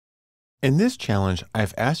In this challenge,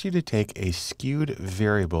 I've asked you to take a skewed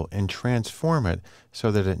variable and transform it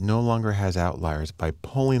so that it no longer has outliers by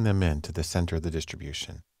pulling them into the center of the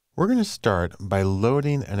distribution. We're going to start by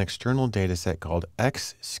loading an external data set called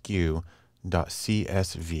xskew.csv.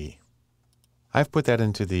 I've put that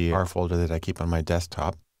into the R folder that I keep on my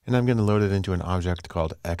desktop, and I'm going to load it into an object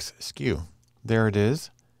called xskew. There it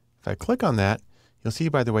is. If I click on that, you'll see,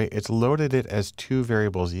 by the way, it's loaded it as two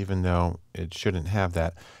variables, even though it shouldn't have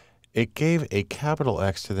that. It gave a capital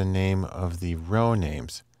X to the name of the row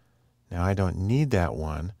names. Now I don't need that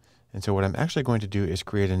one. And so what I'm actually going to do is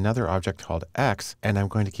create another object called X, and I'm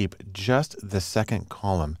going to keep just the second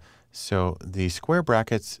column. So the square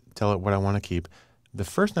brackets tell it what I want to keep. The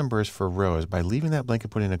first number is for rows. By leaving that blank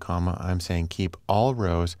and putting a comma, I'm saying keep all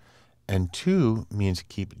rows, and 2 means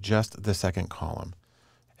keep just the second column.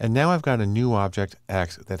 And now I've got a new object,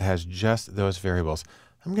 X, that has just those variables.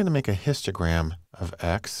 I'm going to make a histogram of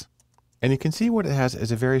X. And you can see what it has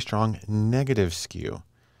is a very strong negative skew.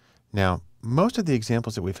 Now, most of the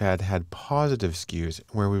examples that we've had positive skews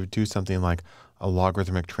where we would do something like a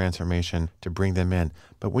logarithmic transformation to bring them in.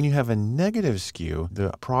 But when you have a negative skew,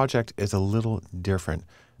 the project is a little different.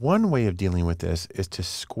 One way of dealing with this is to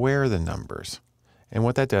square the numbers. And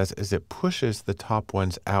what that does is it pushes the top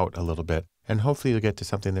ones out a little bit, and hopefully you'll get to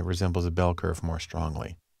something that resembles a bell curve more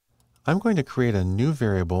strongly. I'm going to create a new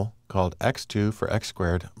variable called x2 for x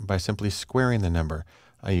squared by simply squaring the number.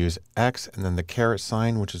 I use x and then the caret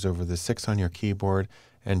sign, which is over the 6 on your keyboard,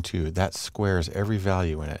 and 2. That squares every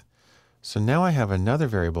value in it. So now I have another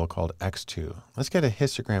variable called x2. Let's get a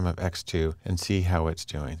histogram of x2 and see how it's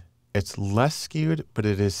doing. It's less skewed, but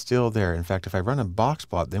it is still there. In fact, if I run a box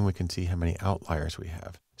plot, then we can see how many outliers we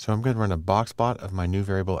have. So I'm going to run a box plot of my new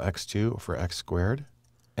variable x2 for x squared.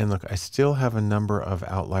 And look, I still have a number of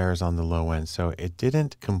outliers on the low end, so it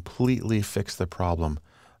didn't completely fix the problem.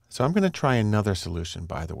 So I'm going to try another solution,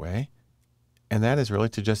 by the way, and that is really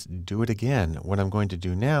to just do it again. What I'm going to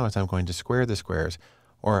do now is I'm going to square the squares,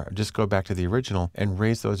 or just go back to the original and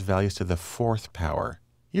raise those values to the 4th power.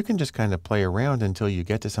 You can just kind of play around until you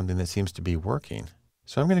get to something that seems to be working.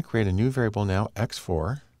 So I'm going to create a new variable now,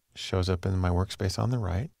 x4, shows up in my workspace on the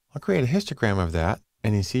right. I'll create a histogram of that.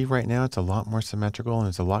 And you see right now it's a lot more symmetrical and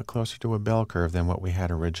it's a lot closer to a bell curve than what we had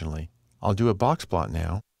originally. I'll do a box plot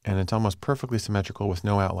now, and it's almost perfectly symmetrical with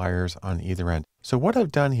no outliers on either end. So what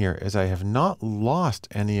I've done here is I have not lost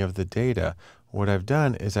any of the data. What I've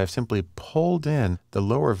done is I've simply pulled in the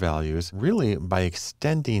lower values really by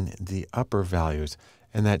extending the upper values.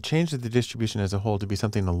 And that changed the distribution as a whole to be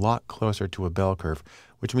something a lot closer to a bell curve,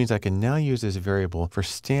 which means I can now use this variable for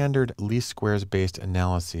standard least squares based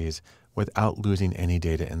analyses without losing any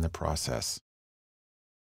data in the process.